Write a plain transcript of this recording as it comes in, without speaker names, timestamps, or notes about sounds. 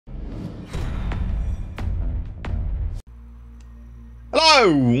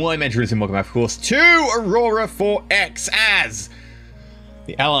Hello, I'm EnterElysium, welcome back, of course, to Aurora 4X as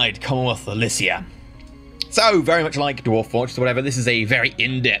the allied Commonwealth of Elysia. So, very much like Dwarf Fortress or whatever, this is a very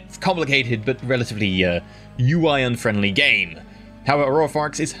in-depth, complicated, but relatively UI-unfriendly game. However, Aurora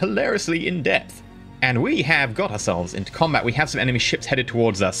 4X is hilariously in-depth. And we have got ourselves into combat. We have some enemy ships headed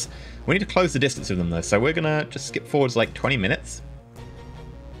towards us. We need to close the distance with them, though, so we're gonna just skip forwards like 20 minutes.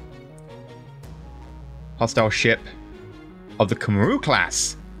 Hostile ship of the Kamaru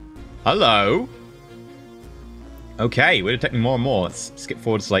class. Hello. Okay, we're detecting more and more. Let's skip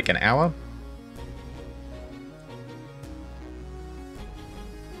forwards like an hour.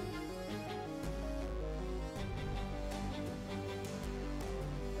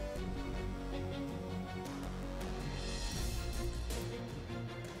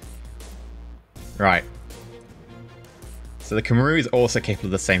 Right. So the Kamaru is also capable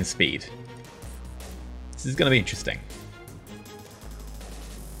of the same speed. This is going to be interesting.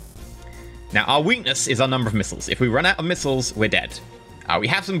 Now, our weakness is our number of missiles. If we run out of missiles, we're dead. We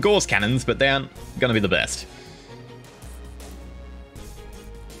have some Gauss cannons, but they aren't going to be the best.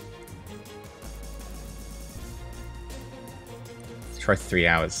 Let's try 3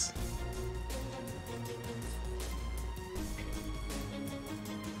 hours.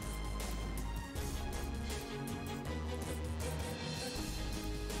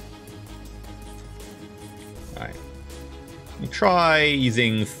 Alright. We'll try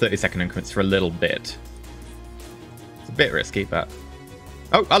using 30-second increments for a little bit. It's a bit risky, but...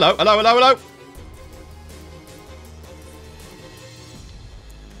 Oh, hello, hello, hello, hello!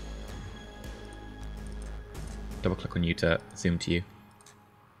 Double click on you to zoom to you.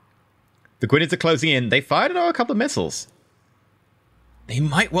 The Gwynnids are closing in. They fired a couple of missiles. They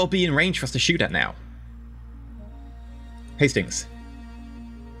might well be in range for us to shoot at now. Hastings.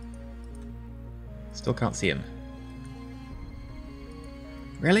 Still can't see him.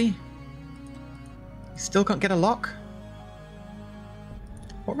 Really? You still can't get a lock?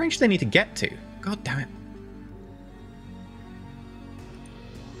 What range do they need to get to? God damn it.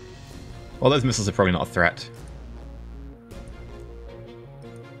 Well, those missiles are probably not a threat.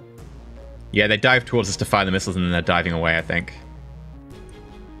 Yeah, they dive towards us to fire the missiles and then they're diving away, I think.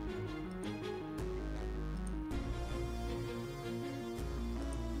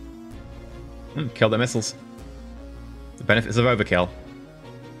 Kill their missiles. The benefits of overkill.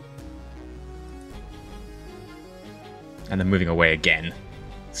 And they're moving away again.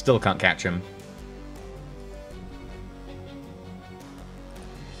 Still can't catch them.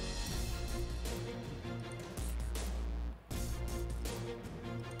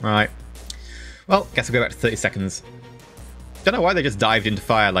 Right. Well, guess we'll go back to 30 seconds. Don't know why they just dived in to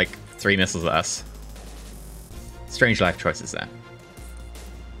fire like 3 missiles at us. Strange life choices there.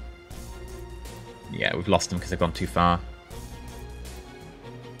 Yeah, we've lost them because they've gone too far.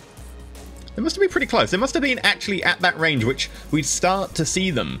 They must have been pretty close. They must have been actually at that range which we'd start to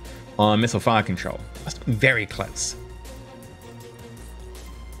see them on missile fire control. They must have been very close.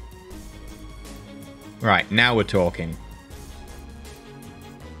 Right, now we're talking.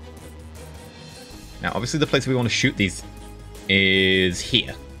 Now, obviously the place we want to shoot these is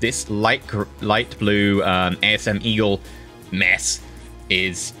here. This light blue ASM Eagle mess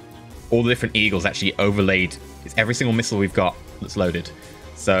is all the different Eagles actually overlaid. It's every single missile we've got that's loaded.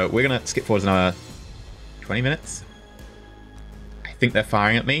 So we're going to skip forward another 20 minutes. I think they're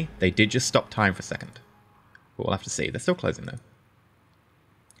firing at me. They did just stop time for a second. But we'll have to see. They're still closing though.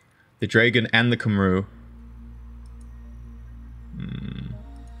 The Dragon and the Kamaru.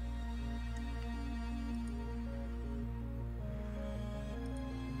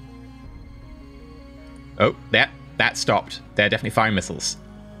 Oh, that stopped. They're definitely firing missiles.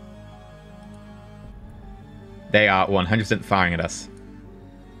 They are 100% firing at us.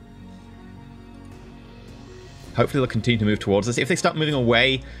 Hopefully they'll continue to move towards us. If they start moving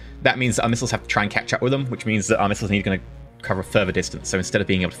away, that means that our missiles have to try and catch up with them, which means that our missiles need to cover a further distance. So instead of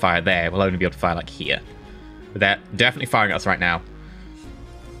being able to fire there, we'll only be able to fire like here. But they're definitely firing at us right now.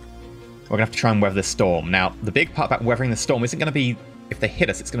 We're going to have to try and weather this storm. Now, the big part about weathering the storm isn't going to be if they hit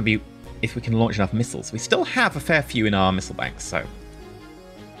us, it's going to be if we can launch enough missiles. We still have a fair few in our missile banks, so...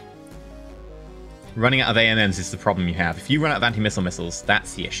 Running out of AMMs is the problem you have. If you run out of anti-missile missiles,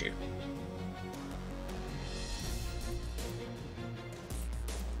 that's the issue.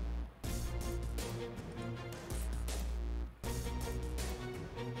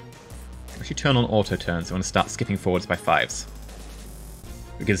 Actually turn on auto turns. I want to start skipping forwards by 5s.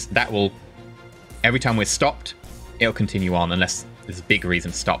 Because that will... Every time we're stopped, it'll continue on unless there's a big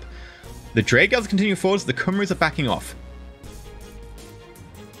reason to stop. The Dragons are continuing forwards, the Kumrus are backing off.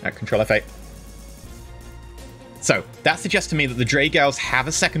 Alright, control F8. So, that suggests to me that the Draegals have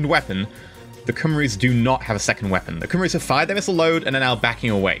a second weapon. The Kumrus do not have a second weapon. The Kumrus have fired their missile load and are now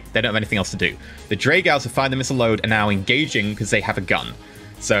backing away. They don't have anything else to do. The Draegals have fired their missile load and now engaging because they have a gun.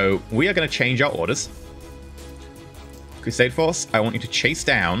 So, we are going to change our orders. Crusade Force, I want you to chase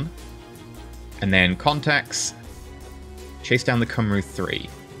down. And then contacts. Chase down the Kumru 3.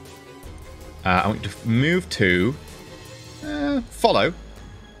 I want you to move to... follow.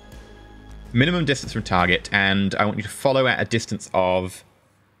 Minimum distance from target, and I want you to follow at a distance of,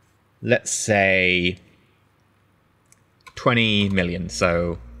 let's say, 20 million.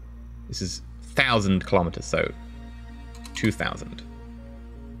 So this is 1,000 kilometers, so 2,000.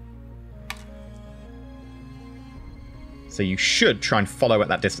 So you should try and follow at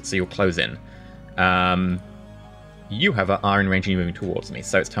that distance so you'll close in. You, however, are in range and you're moving towards me,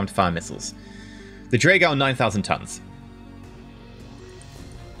 so it's time to fire missiles. The Draegal are 9,000 tons.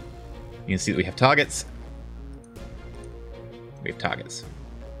 You can see that we have targets. We have targets.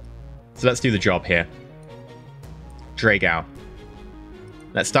 So let's do the job here. Draegal.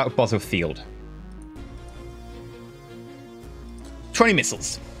 Let's start with Bosworth Field. 20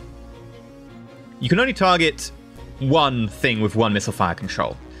 missiles. You can only target one thing with one missile fire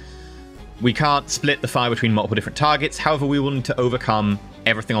control. We can't split the fire between multiple different targets. However, we will need to overcome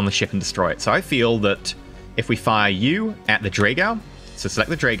everything on the ship and destroy it. So I feel that if we fire you at the Draegal, so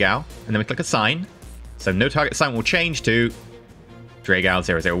select the Draegal, and then we click assign. So no target assignment will change to Draegal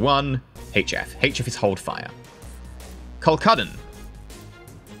 001, HF. HF is hold fire. Kolkudden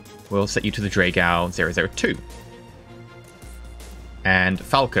will set you to the Draegal 002. And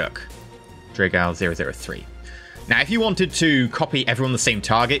Falkirk, Draegal 003. Now, if you wanted to copy everyone the same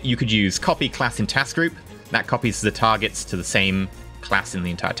target, you could use copy class in task group. That copies the targets to the same class in the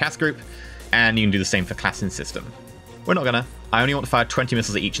entire task group. And you can do the same for class in system. We're not gonna. I only want to fire 20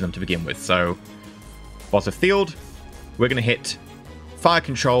 missiles at each of them to begin with. So, Bosworth Field, we're going to hit fire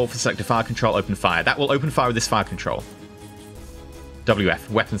control for selected fire control, open fire. That will open fire with this fire control. WF,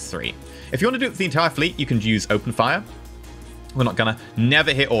 weapons 3. If you want to do it for the entire fleet, you can use open fire. We're not gonna.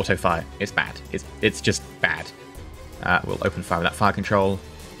 Never hit auto fire. It's bad. It's just bad. We'll open fire with that fire control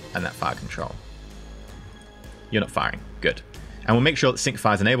and that fire control. You're not firing. Good. And we'll make sure that sync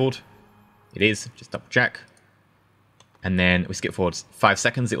fire is enabled. It is. Just double check. And then we skip forward 5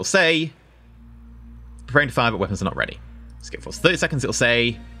 seconds. It will say, preparing to fire, but weapons are not ready. Skip forward 30 seconds. It will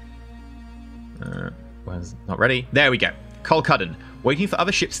say, weapons not ready. There we go. Kolkudden, waiting for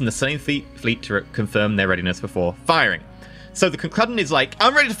other ships in the same fleet to confirm their readiness before firing. So the Kolkudden is like,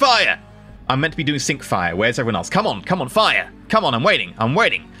 I'm ready to fire. I'm meant to be doing sync fire. Where's everyone else? Come on, fire. Come on, I'm waiting.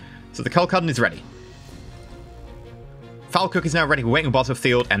 So the Kolkudden is ready. Falkirk is now ready. We're waiting on Bosworth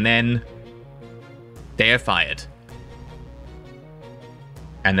Field, and then they are fired.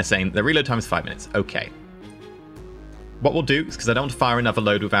 And they're saying the reload time is 5 minutes. Okay. What we'll do is, because I don't want to fire another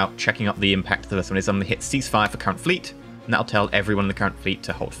load without checking up the impact of the first one, is I'm going to hit ceasefire for current fleet, and that'll tell everyone in the current fleet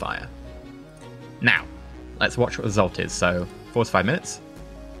to hold fire. Now, let's watch what the result is. So, 4 to 5 minutes.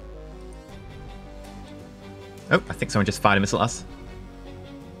 Oh, I think someone just fired a missile at us.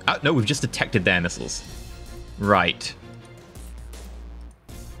 Oh, no, we've just detected their missiles. Right.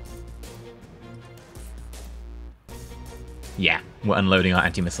 Yeah, we're unloading our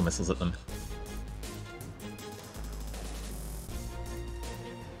anti-missile missiles at them.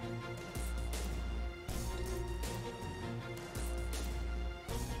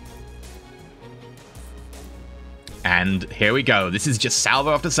 And here we go. This is just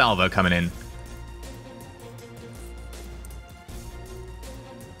salvo after salvo coming in.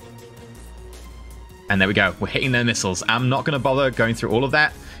 And there we go. We're hitting their missiles. I'm not going to bother going through all of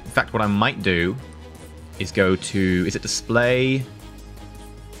that. In fact, what I might do is go to, is it display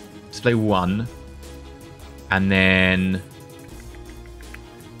 1, and then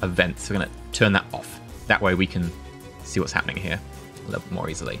events. We're going to turn that off. That way we can see what's happening here a little bit more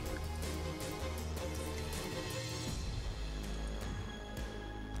easily.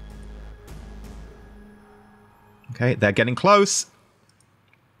 Okay, they're getting close.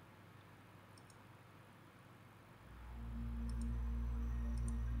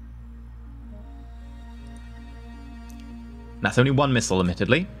 That's only one missile,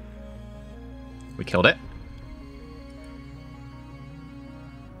 admittedly. We killed it.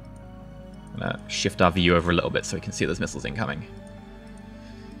 I'm gonna shift our view over a little bit so we can see those missiles incoming.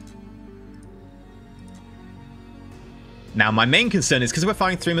 Now, my main concern is, because we're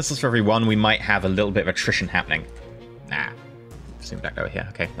firing 3 missiles for every one, we might have a little bit of attrition happening. Nah. Zoom back over here.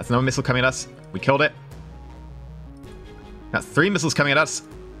 Okay, that's another missile coming at us. We killed it. That's 3 missiles coming at us.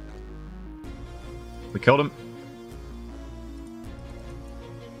 We killed them.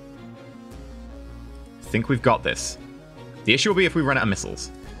 think we've got this. The issue will be if we run out of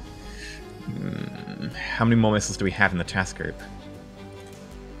missiles. How many more missiles do we have in the task group?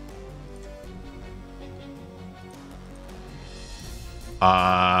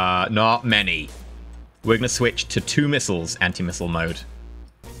 Not many. We're going to switch to 2 missiles anti-missile mode.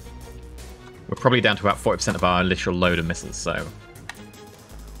 We're probably down to about 40% of our literal load of missiles, so...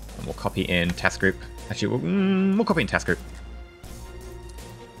 And we'll copy in task group. Actually, we'll copy in task group.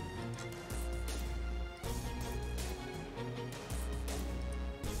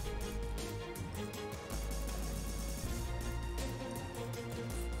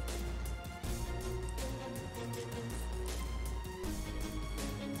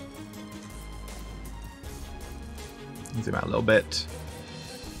 Zoom out a little bit.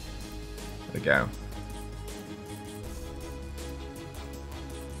 There we go.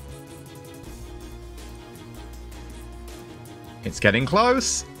 It's getting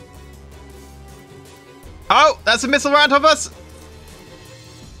close. Oh, that's a missile right on top of us.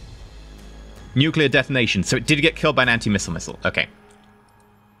 Nuclear detonation. So it did get killed by an anti-missile missile. Okay.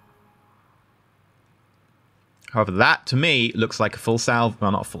 However, that, to me, looks like a full salvo.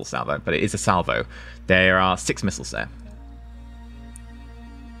 Well, not a full salvo, but it is a salvo. There are 6 missiles there.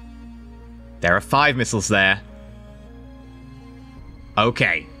 There are 5 missiles there.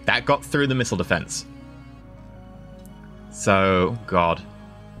 Okay, that got through the missile defense. So, God.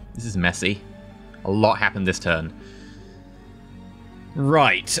 This is messy. A lot happened this turn.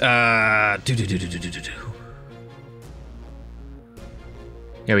 Right. Here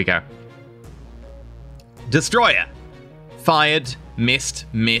we go. Destroyer. Fired, missed,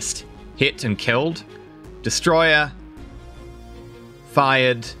 hit and killed. Destroyer.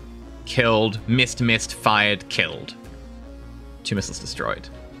 Fired, killed, missed, fired, killed. 2 missiles destroyed.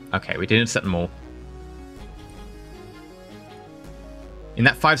 Okay, we did intercept them all. In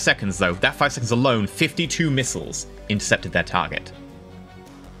that 5 seconds, though, that 5 seconds alone, 52 missiles intercepted their target.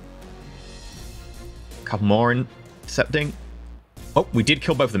 A couple more intercepting. Oh, we did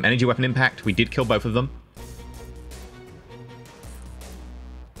kill both of them. Energy weapon impact. We did kill both of them.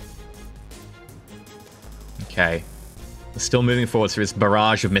 Okay. We're still moving forward through this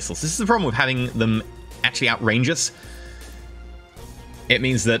barrage of missiles. This is the problem with having them actually outrange us. It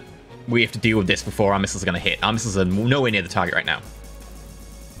means that we have to deal with this before our missiles are going to hit. Our missiles are nowhere near the target right now.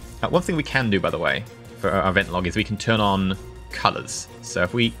 One thing we can do, by the way, for our event log is we can turn on colors. So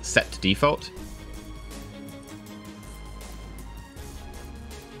if we set to default...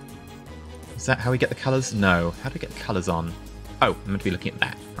 Is that how we get the colors? No. How do we get the colors on? Oh, I'm meant to be looking at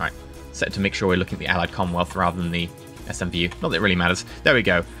that. Right. Set it to make sure we're looking at the Allied Commonwealth rather than the SM view. Not that it really matters. There we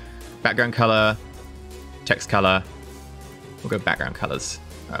go. Background color, text color. We'll go background colors.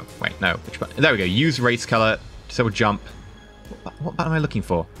 Oh, wait, no. Which button? There we go. Use race color. So we'll jump. What button am I looking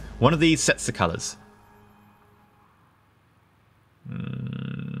for? One of these sets the colors.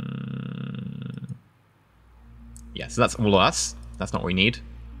 Yeah, so that's all of us. That's not what we need.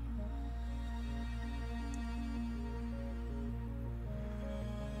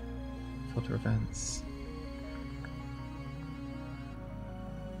 Filter events.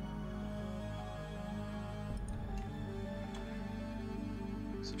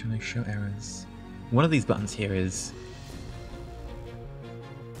 So trying to show errors. One of these buttons here is...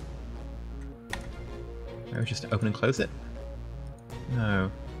 Maybe just open and close it? No.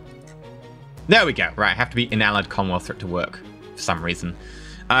 There we go. Right, I have to be in Allied Commonwealth for it to work. For some reason.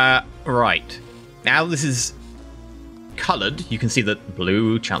 Right. Now this is... colored, you can see that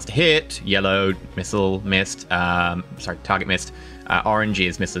blue, chance to hit, yellow, missile, missed, target missed, orange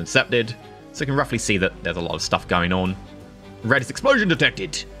is missile intercepted, so you can roughly see that there's a lot of stuff going on. Red is explosion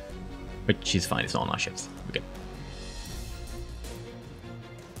detected, which is fine, it's not on our ships. We're good.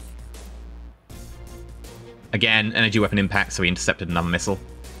 Again, energy weapon impact, so we intercepted another missile.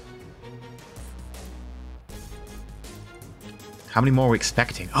 How many more are we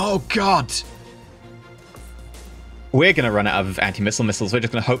expecting? Oh, God! We're going to run out of anti-missile missiles. We're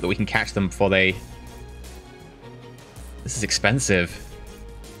just going to hope that we can catch them before they... This is expensive.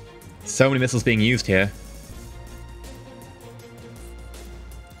 So many missiles being used here.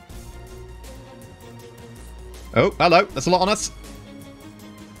 Oh, hello. That's a lot on us.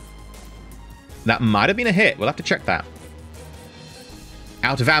 That might have been a hit. We'll have to check that.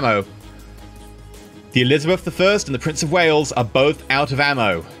 Out of ammo. The Elizabeth I and the Prince of Wales are both out of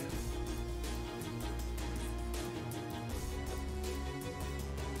ammo.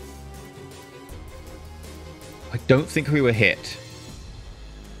 I don't think we were hit.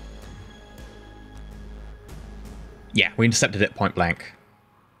 Yeah, we intercepted it point blank.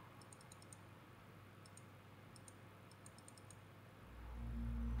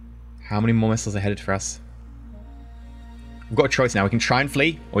 How many more missiles are headed for us? We've got a choice now. We can try and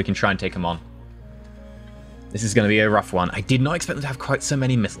flee, or we can try and take them on. This is going to be a rough one. I did not expect them to have quite so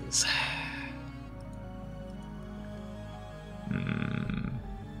many missiles.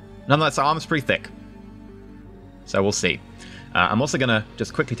 Nonetheless, our armor's pretty thick. So we'll see. I'm also going to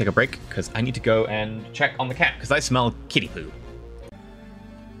just quickly take a break, because I need to go and check on the cat, because I smell kitty poo.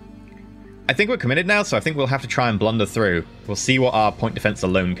 I think we're committed now, so I think we'll have to try and blunder through. We'll see what our point defense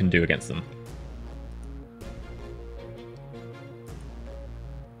alone can do against them.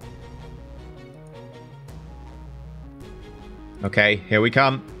 Okay, here we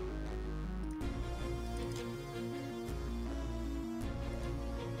come.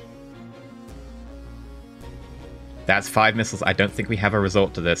 That's 5 missiles. I don't think we have a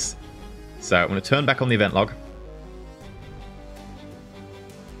resort to this. So I'm going to turn back on the event log.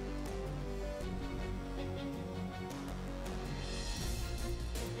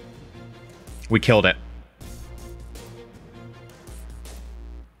 We killed it.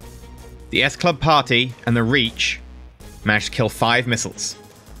 The S-Club party and the Reach managed to kill 5 missiles.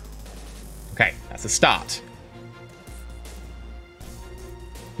 Okay, that's a start.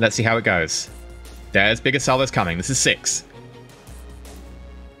 Let's see how it goes. There's bigger salvos coming. This is 6.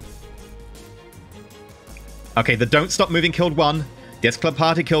 Okay, the Don't Stop Moving killed 1. The S-Club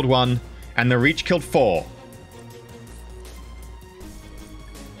party killed 1. And the Reach killed 4.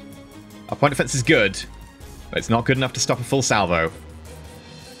 Our point defense is good, but it's not good enough to stop a full salvo.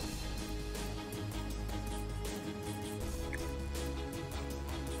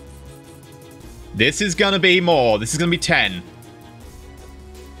 This is gonna be more. This is gonna be 10.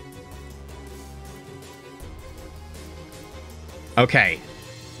 Okay.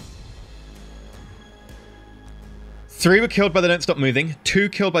 3 were killed by the Don't Stop Moving. 2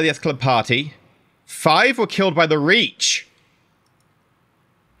 killed by the S-Club party. 5 were killed by the Reach.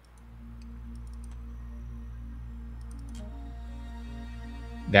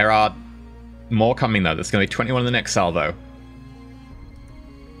 There are more coming, though. There's going to be 21 in the next salvo.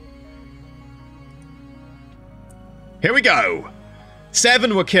 Here we go!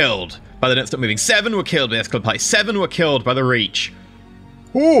 7 were killed by the Don't Stop Moving. 7 were killed by the S-Club party. 7 were killed by the Reach.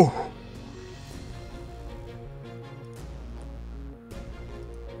 Ooh!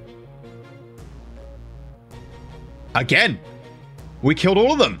 Again! We killed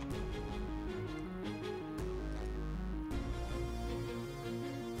all of them!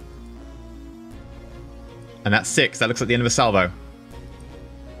 And that's 6. That looks like the end of a salvo.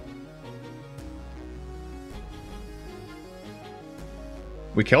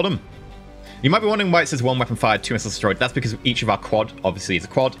 We killed him. You might be wondering why it says 1 weapon fired, 2 missiles destroyed. That's because each of our quad, obviously, is a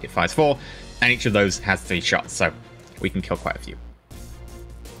quad. It fires 4. And each of those has 3 shots. So we can kill quite a few.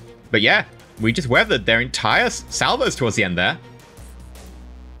 But yeah, we just weathered their entire salvos towards the end there.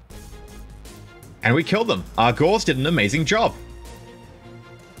 And we killed them. Our Gauls did an amazing job.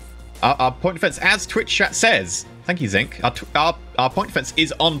 Our point defense, as Twitch chat says, thank you, Zinc, our point defense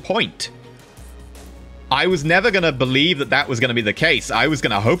is on point. I was never going to believe that that was going to be the case. I was going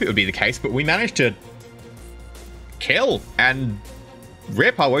to hope it would be the case, but we managed to kill and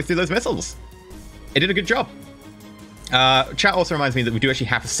rip our way through those missiles. It did a good job. Chat also reminds me that we do actually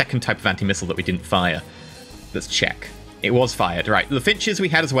have a second type of anti-missile that we didn't fire. Let's check. It was fired. Right, the Finches we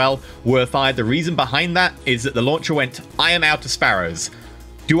had as well were fired. The reason behind that is that the launcher went, I am out of Sparrows.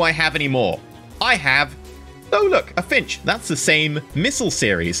 Do I have any more? I have... Oh, look, a Finch. That's the same missile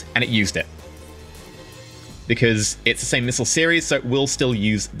series, and it used it. Because it's the same missile series, so it will still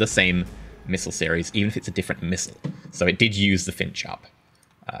use the same missile series, even if it's a different missile. So it did use the Finch up.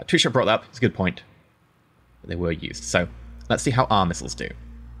 Twitch brought that up. It's a good point. But they were used. So let's see how our missiles do.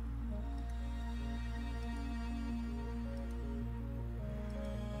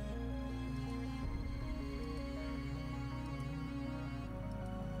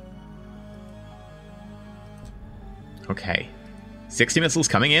 Okay, 60 missiles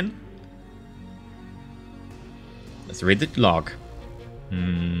coming in. Let's read the log.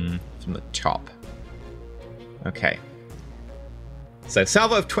 From the top. Okay. So,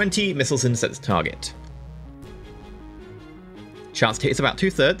 salvo of 20 missiles intercepts target. Chance to hit is about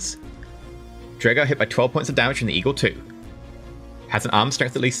 2/3. Drago hit by 12 points of damage from the Eagle 2. Has an arm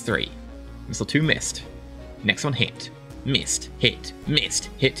strength at least 3. Missile 2 missed. Next one hit. Missed. Hit. Missed.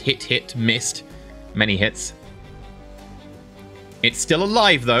 Hit, hit, hit. Missed. Many hits. It's still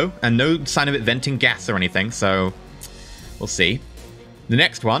alive, though, and no sign of it venting gas or anything, so we'll see. The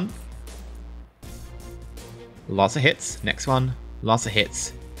next one. Lots of hits. Next one. Lots of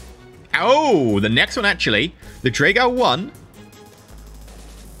hits. Oh, the next one, actually. The Drago 1.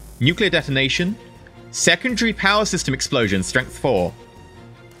 Nuclear detonation. Secondary power system explosion, strength 4.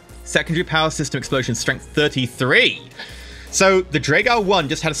 Secondary power system explosion, strength 33. So the Dragar 1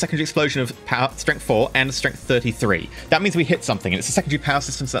 just had a secondary explosion of power, strength 4 and strength 33. That means we hit something, and it's a secondary power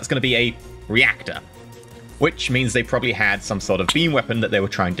system, so that's going to be a reactor. Which means they probably had some sort of beam weapon that they were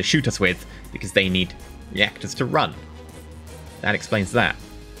trying to shoot us with, because they need reactors to run. That explains that.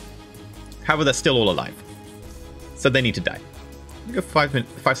 However, they're still all alive. So they need to die. We'll go 5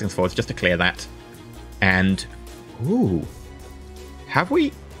 seconds forwards just to clear that. And... ooh. Have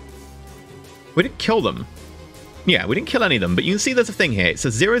we... we didn't kill them. Yeah, we didn't kill any of them, but you can see there's a thing here. It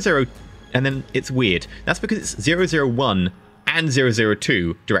says 00, and then it's weird. That's because it's 001 and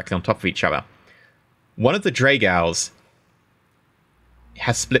 002 directly on top of each other. One of the Dragals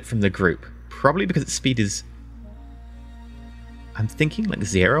has split from the group. Probably because its speed is... I'm thinking like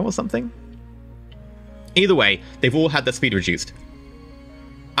 0 or something? Either way, they've all had their speed reduced.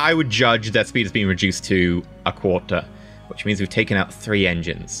 I would judge their speed has been reduced to a quarter, which means we've taken out 3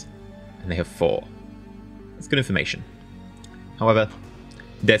 engines, and they have 4. That's good information. However,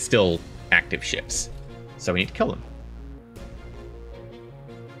 they're still active ships, so we need to kill them.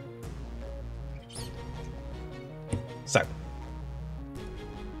 So,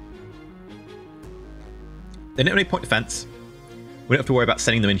 they don't have any point defense. We don't have to worry about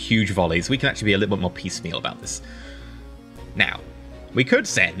sending them in huge volleys. We can actually be a little bit more piecemeal about this. Now, we could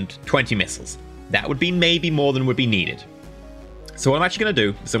send 20 missiles. That would be maybe more than would be needed. So what I'm actually going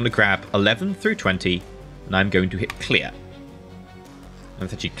to do is I'm going to grab 11 through 20, and I'm going to hit clear. And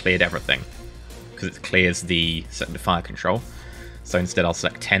it's actually cleared everything, because it clears the second fire control. So instead I'll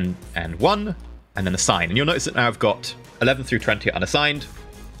select 10 and 1, and then assign. And you'll notice that now I've got 11 through 20 are unassigned,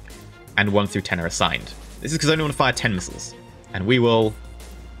 and 1 through 10 are assigned. This is because I only want to fire 10 missiles. And we will,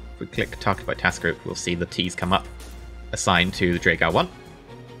 if we click target by task group, we'll see the T's come up, assigned to the Dragar 1.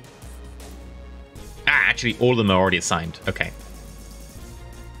 Ah, actually, all of them are already assigned. Okay.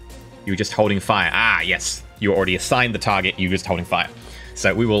 You were just holding fire. Ah, yes. You already assigned the target, you were just holding fire.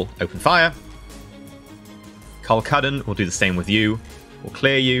 So we will open fire. Kolkudden will do the same with you. We'll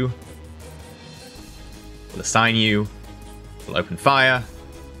clear you. We'll assign you. We'll open fire.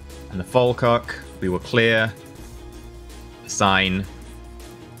 And the Falkirk, we will clear. Assign.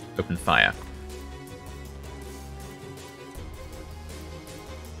 Open fire.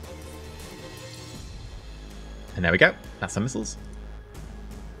 And there we go. That's our missiles.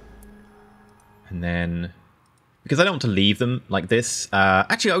 And then, because I don't want to leave them like this,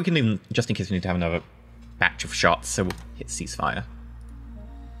 actually we can leave them just in case we need to have another batch of shots, so we'll hit ceasefire.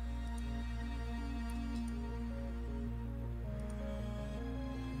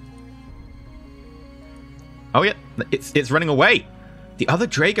 Oh yeah, it's running away. The other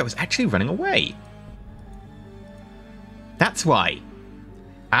Drago is actually running away. That's why.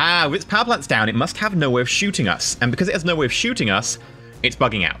 Ah, with its power plants down, it must have no way of shooting us. And because it has no way of shooting us, it's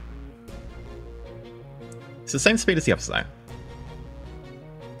bugging out. It's the same speed as the others, though.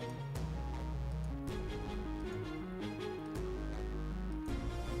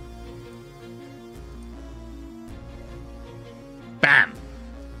 Bam!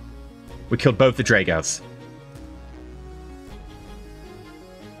 We killed both the Dragos.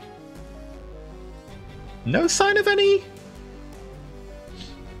 No sign of any...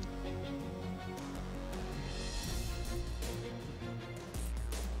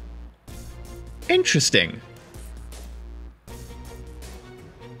 Interesting.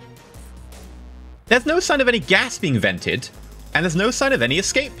 There's no sign of any gas being vented, and there's no sign of any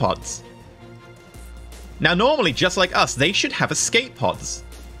escape pods. Now, normally, just like us, they should have escape pods.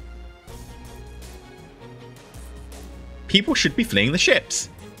 People should be fleeing the ships.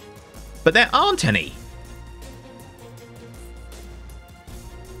 But there aren't any.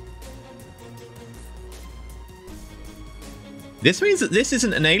 This means that this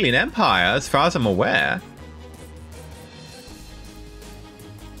isn't an alien empire, as far as I'm aware.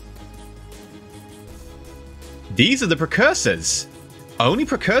 These are the Precursors. Only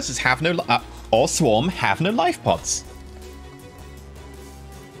Precursors have no... or Swarm have no life pods.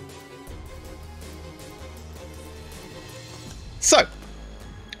 So,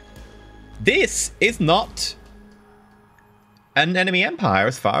 this is not an enemy empire,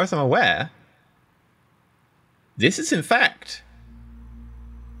 as far as I'm aware. This is, in fact,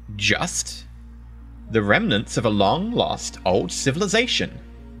 just the remnants of a long-lost old civilization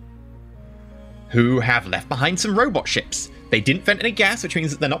who have left behind some robot ships. They didn't vent any gas, which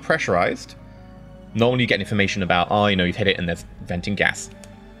means that they're not pressurized. Normally you get information about, oh, you know, you've hit it and there's venting gas.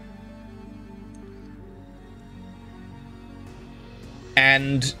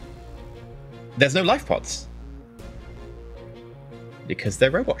 And there's no life pods because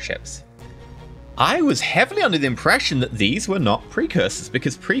they're robot ships. I was heavily under the impression that these were not precursors,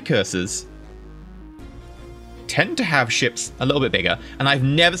 because precursors tend to have ships a little bit bigger, and I've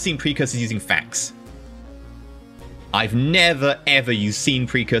never seen precursors using fax. I've never, ever seen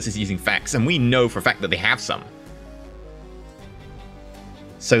precursors using fax, and we know for a fact that they have some.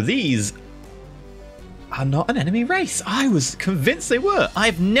 So these are not an enemy race. I was convinced they were.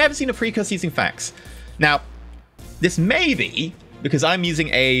 I've never seen a precursor using fax. Now, this may be because I'm using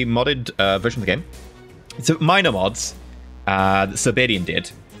a modded version of the game. So minor mods that Cerberian did.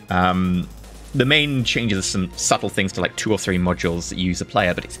 The main changes are some subtle things to like 2 or 3 modules that use a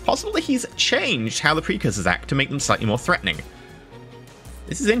player, but it's possible that he's changed how the precursors act to make them slightly more threatening.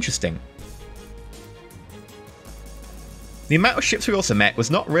 This is interesting. The amount of ships we also met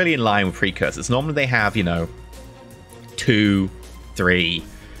was not really in line with precursors. Normally they have, 2, 3.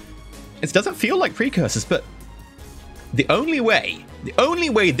 It doesn't feel like precursors, but the only way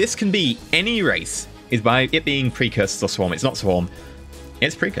this can be any race is by it being precursors or swarm. It's not swarm,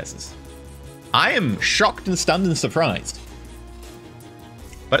 it's precursors. I am shocked and stunned and surprised.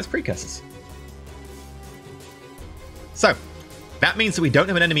 But it's precursors. So, that means that we don't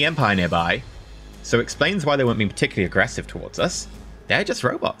have an enemy empire nearby, so it explains why they weren't being particularly aggressive towards us. They're just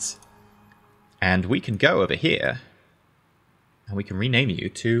robots. And we can go over here, and we can rename you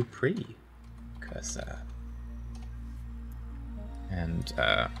to Precursor. And,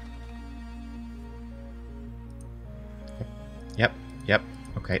 Yep.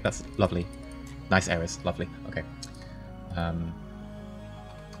 Okay, that's lovely. Nice errors. Lovely. Okay. Oh,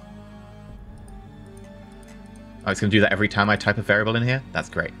 it's going to do that every time I type a variable in here? That's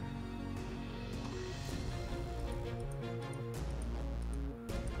great.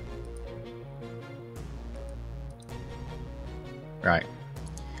 Right.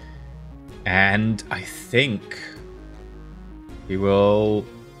 And I think we will...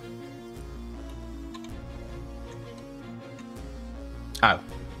 Oh.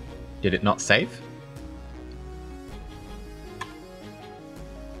 Did it not save?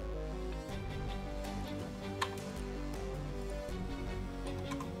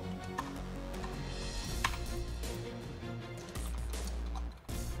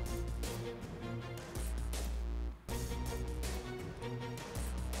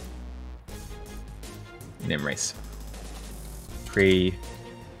 Name race. Precursors.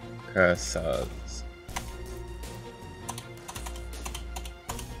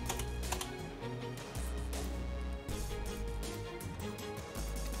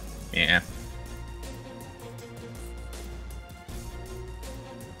 Yeah.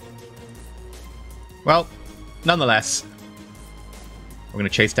 Well, nonetheless, we're going to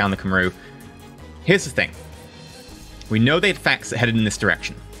chase down the Khmru. Here's the thing. We know they had facts that headed in this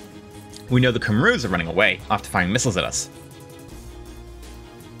direction. We know the Khmrus are running away after firing missiles at us.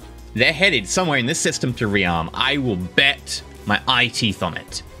 They're headed somewhere in this system to rearm. I will bet my eye teeth on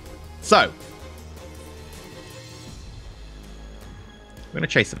it. So, we're going to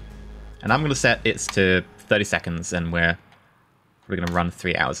chase them. And I'm going to set it to 30 seconds, and we're going to run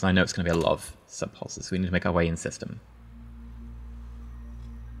 3 hours. And I know it's going to be a lot of sub-pulses, so we need to make our way in system.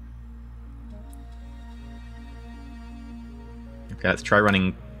 Okay, let's try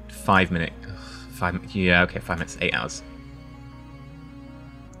running 5 minutes. Yeah, okay, 5 minutes, 8 hours.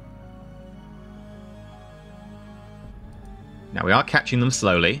 Now, we are catching them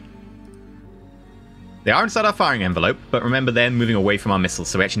slowly. They are inside our firing envelope, but remember they're moving away from our missiles,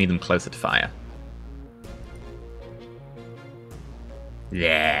 so we actually need them closer to fire.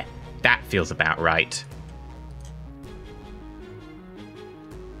 Yeah, that feels about right.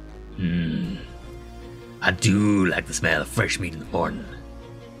 I do like the smell of fresh meat in the morning.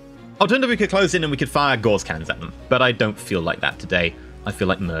 Alternatively, we could close in and we could fire Gauss cannons at them, but I don't feel like that today. I feel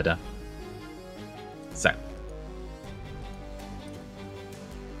like murder. So.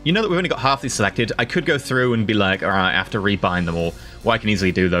 You know that we've only got half these selected. I could go through and be like, alright, I have to rebind them all. What I can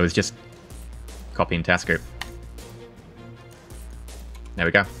easily do, though, is just copy and task group. There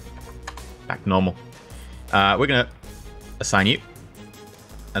we go. Back to normal. We're going to assign you.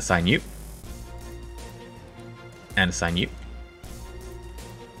 Assign you. And assign you.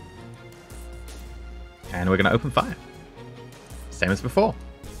 And we're going to open fire. Same as before.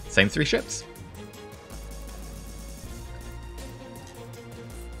 Same 3 ships.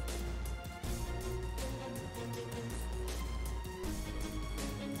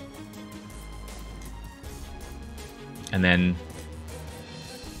 And then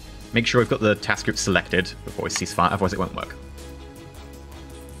make sure we've got the task group selected before we cease fire, otherwise it won't work.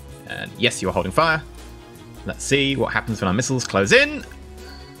 And yes, you are holding fire. Let's see what happens when our missiles close in.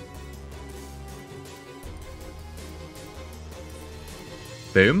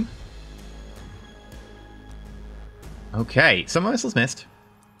 Boom. Okay, some missiles missed.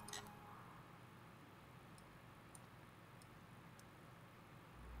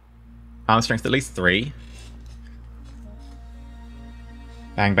 Arm strength at least 3.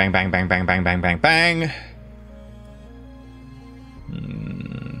 Bang, bang, bang, bang, bang, bang, bang, bang, bang.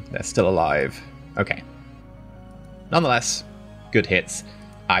 They're still alive. Okay. Nonetheless, good hits.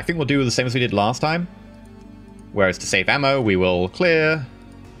 I think we'll do the same as we did last time. Whereas to save ammo, we will clear,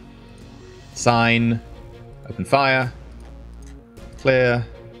 sign, open fire, clear,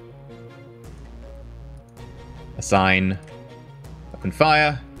 assign, open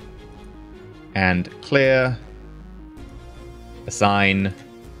fire, and clear, assign,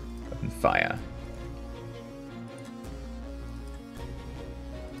 open fire.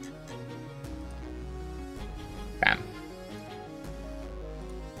 Bam.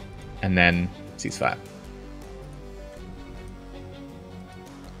 And then ceasefire.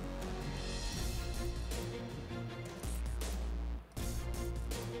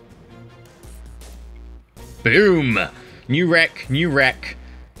 Boom! New wreck, new wreck.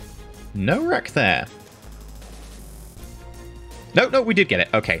 No wreck there. No, we did get it.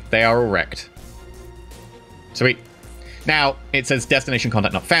 Okay, they are all wrecked. Sweet. Now, it says destination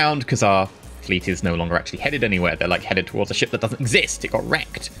contact not found, because our fleet is no longer actually headed anywhere. They're like headed towards a ship that doesn't exist. It got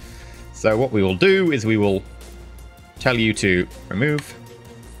wrecked. So what we will do is we will tell you to remove,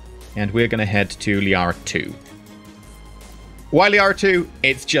 and we're going to head to Liara 2. Why Liara 2?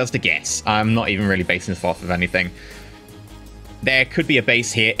 It's just a guess. I'm not even really basing this off of anything. There could be a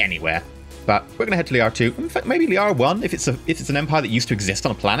base here anywhere, but we're going to head to Liara 2. In fact, maybe Liara 1 if it's an empire that used to exist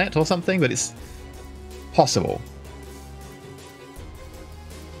on a planet or something, but it's possible.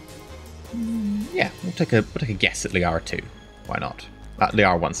 Yeah, we'll take a guess at Liara 2. Why not?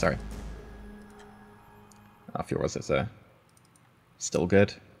 Liara 1, sorry. Our fuels is still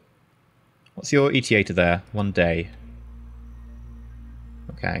good. What's your ETA to there? 1 day.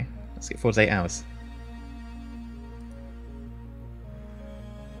 Okay, let's get forward to 8 hours.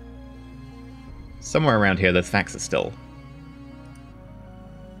 Somewhere around here, those facts are still.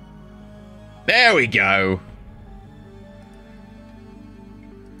 There we go!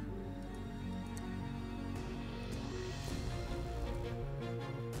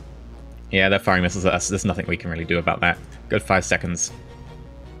 Yeah, they're firing missiles at us. There's nothing we can really do about that. Good 5 seconds.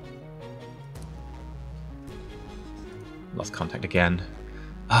 Lost contact again.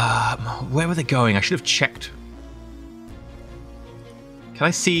 Where were they going? I should have checked. Can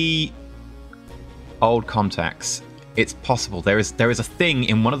I see old contacts? It's possible. There is a thing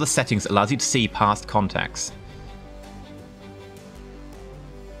in one of the settings that allows you to see past contacts.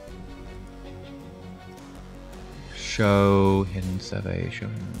 Show hidden survey. Show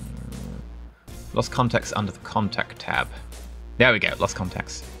lost contacts under the contact tab. There we go. Lost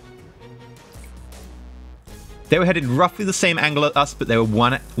contacts. They were headed roughly the same angle at us, but they were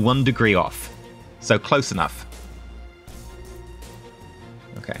one degree off. So close enough.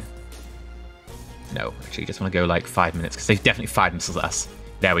 Okay. No, actually, just want to go like 5 minutes, because they've definitely fired missiles at us.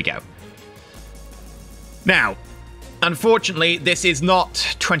 There we go. Now, unfortunately, this is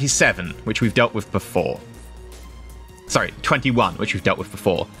not 27, which we've dealt with before. Sorry, 21, which we've dealt with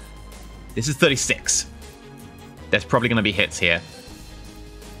before. This is 36. There's probably going to be hits here.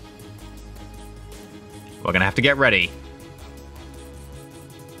 We're going to have to get ready.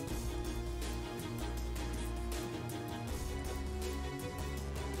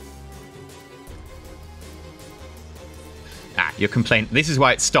 You're complaining. This is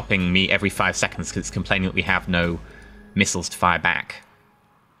why it's stopping me every 5 seconds, because it's complaining that we have no missiles to fire back.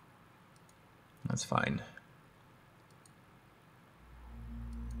 That's fine.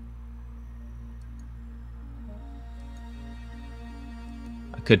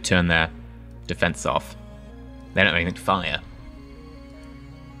 I could turn their defense off. They don't have anything to fire.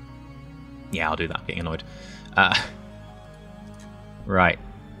 Yeah, I'll do that. I'm getting annoyed. Right.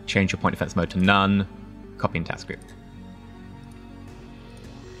 Change your point defense mode to none. Copy and task group.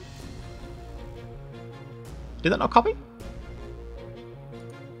 Did that not copy?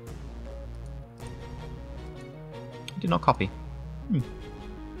 Did not copy.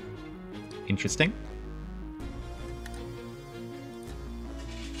 Interesting.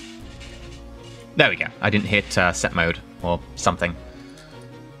 There we go. I didn't hit set mode or something.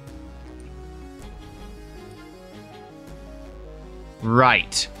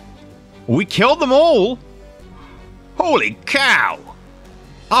 Right. We killed them all! Holy cow!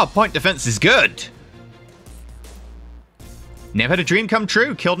 Our point defense is good. Never had a dream come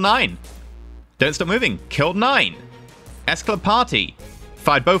true. Killed 9. Don't stop moving. Killed 9. S-Club Party.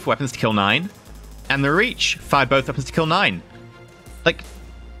 Fired both weapons to kill 9. And the Reach. Fired both weapons to kill 9. Like,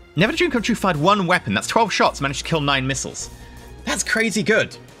 Never Dream Come True fired 1 weapon. That's 12 shots. Managed to kill 9 missiles. That's crazy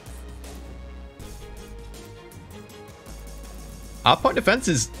good. Our point defense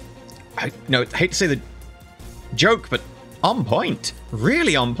is, I hate to say the joke, but on point.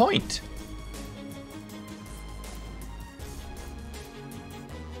 Really on point.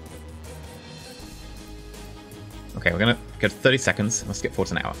 Okay, we're going to go to 30 seconds. Let's skip forward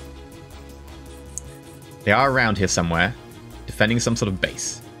to an hour. They are around here somewhere, defending some sort of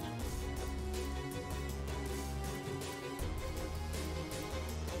base.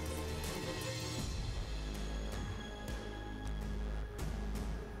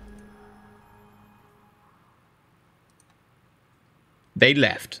 They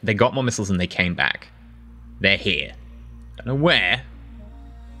left. They got more missiles and they came back. They're here. Don't know where.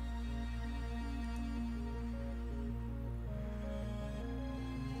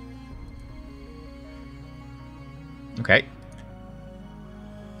 Okay.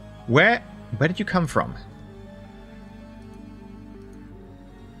 Where did you come from?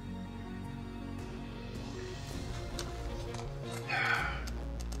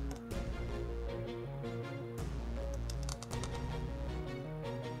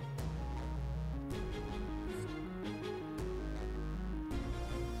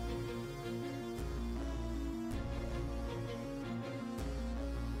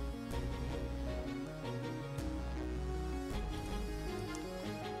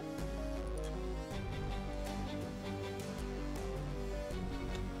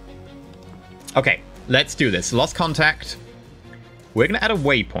 Okay, let's do this. Lost contact. We're going to add a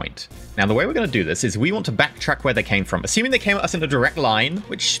waypoint. Now, the way we're going to do this is we want to backtrack where they came from. Assuming they came at us in a direct line,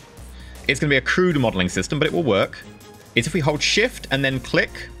 which is going to be a crude modeling system, but it will work, is if we hold shift and then click,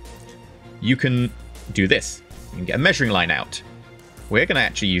 you can do this. You can get a measuring line out. We're going to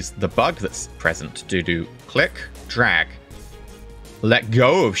actually use the bug that's present to do click, drag, let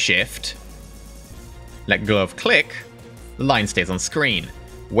go of shift, let go of click, the line stays on screen.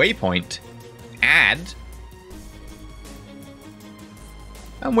 Waypoint, add,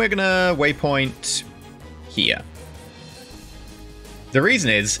 and we're gonna waypoint here. The reason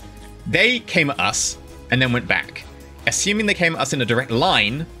is they came at us and then went back. Assuming they came at us in a direct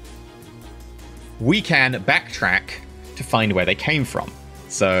line, we can backtrack to find where they came from.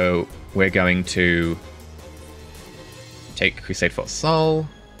 So we're going to take Crusade for Soul,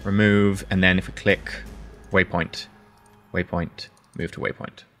 remove, and then if we click waypoint, waypoint, move to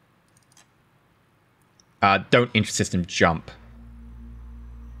waypoint. Don't inter-system jump.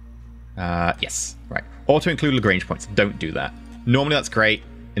 Yes, right. Auto include Lagrange points. Don't do that. Normally that's great.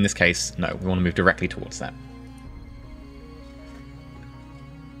 In this case, no. We want to move directly towards that.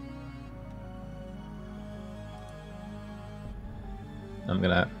 I'm going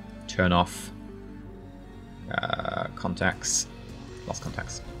to turn off contacts. Lost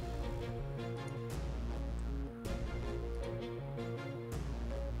contacts.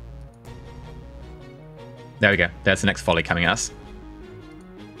 There we go. There's the next volley coming at us.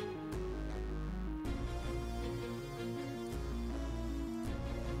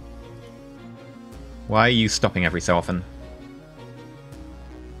 Why are you stopping every so often?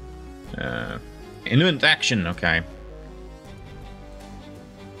 Imminent action, okay.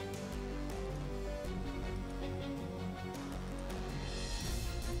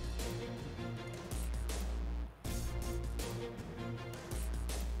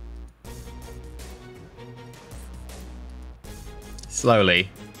 Slowly.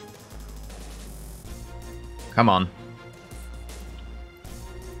 Come on.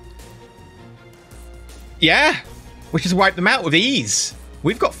 Yeah! We just wiped them out with ease.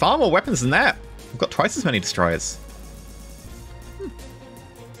 We've got far more weapons than that. We've got twice as many destroyers.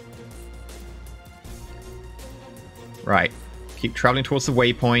 Right. Keep traveling towards the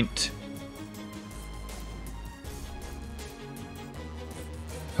waypoint.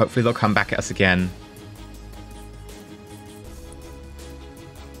 Hopefully they'll come back at us again.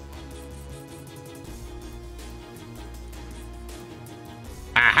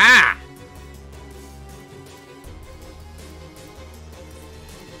 Aha!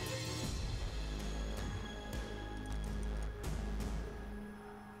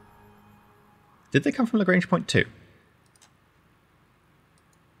 Did they come from Lagrange point 2?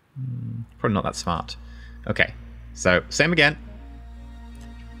 Probably not that smart. Okay, so same again.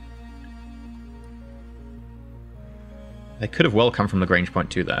 They could have well come from Lagrange point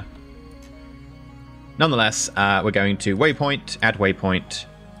 2 there. Nonetheless, we're going to waypoint, add waypoint.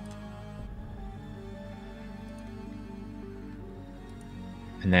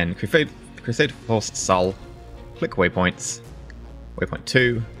 And then Crusade Force Sol, click waypoints, waypoint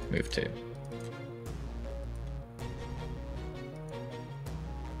 2, move 2.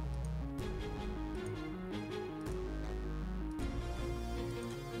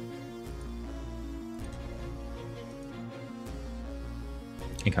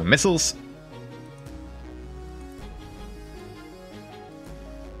 Incoming missiles.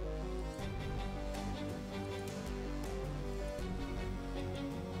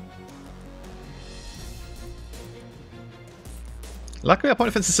 Luckily, our point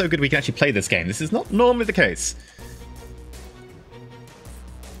defense is so good we can actually play this game. This is not normally the case.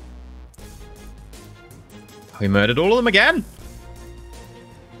 We murdered all of them again. And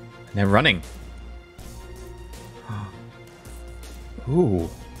they're running. Ooh.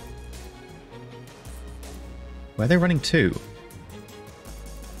 Where are they running to?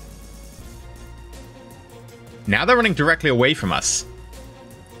 Now they're running directly away from us.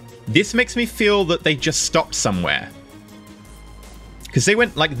 This makes me feel that they just stopped somewhere. Because they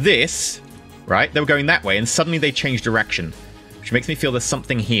went like this, right? They were going that way, and suddenly they changed direction. Which makes me feel there's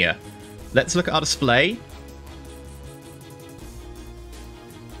something here. Let's look at our display.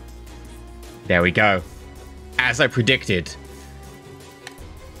 There we go. As I predicted.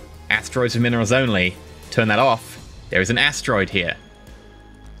 Asteroids with minerals only. Turn that off. There is an asteroid here.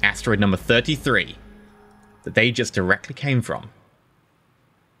 Asteroid number 33. That they just directly came from.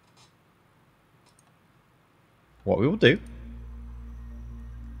 What we will do...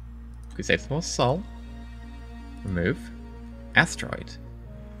 we save some more Sol. Remove. Asteroid.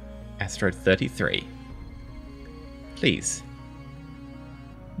 Asteroid 33. Please.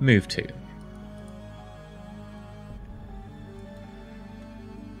 Move to.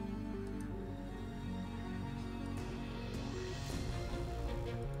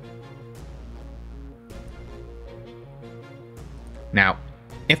 Now,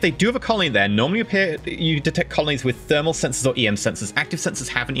 if they do have a colony there, normally you detect colonies with thermal sensors or EM sensors. Active sensors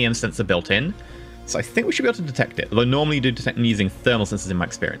have an EM sensor built in, so I think we should be able to detect it. Although normally you do detect them using thermal sensors in my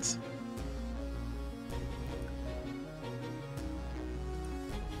experience.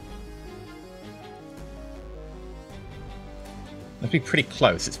 That'd be pretty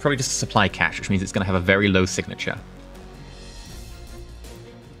close. It's probably just a supply cache, which means it's going to have a very low signature.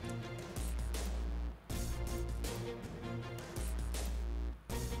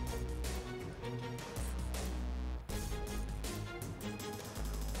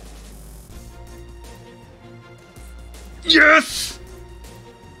 Yes!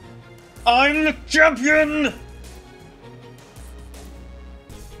 I'm the champion!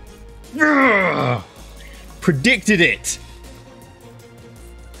 Ugh! Predicted it!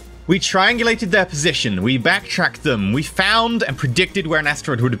 We triangulated their position, we backtracked them, we found and predicted where an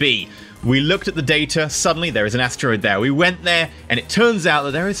asteroid would be. We looked at the data, suddenly there is an asteroid there. We went there, and it turns out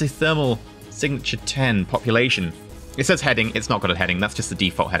that there is a thermal signature 10 population. It says heading, it's not got a heading, that's just the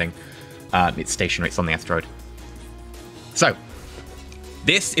default heading. It's stationary, it's on the asteroid. So,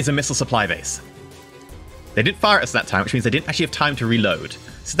 this is a missile supply base. They didn't fire at us that time, which means they didn't actually have time to reload.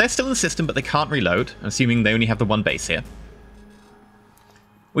 So they're still in the system, but they can't reload, assuming they only have the one base here.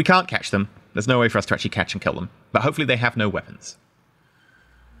 We can't catch them. There's no way for us to actually catch and kill them. But hopefully they have no weapons.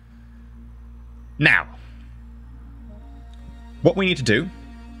 Now, what we need to do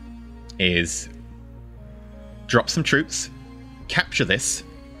is drop some troops, capture this,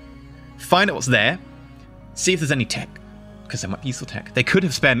 find out what's there, see if there's any tech. Because there might be useful tech. They could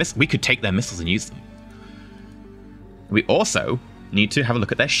have spare missiles. We could take their missiles and use them. We also need to have a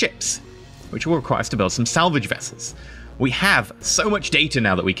look at their ships, which will require us to build some salvage vessels. We have so much data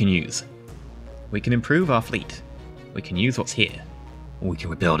now that we can use. We can improve our fleet. We can use what's here. Or we can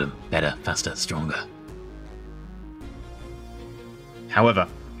rebuild them better, faster, stronger. However,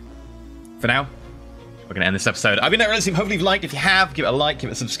 for now, we're going to end this episode. I've been EnterElysium. Hopefully you've liked. If you have, give it a like, give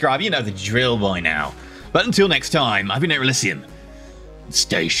it a subscribe. You know the drill by now. But until next time, I've been EnterElysium.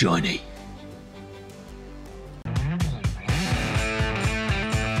 Stay shiny.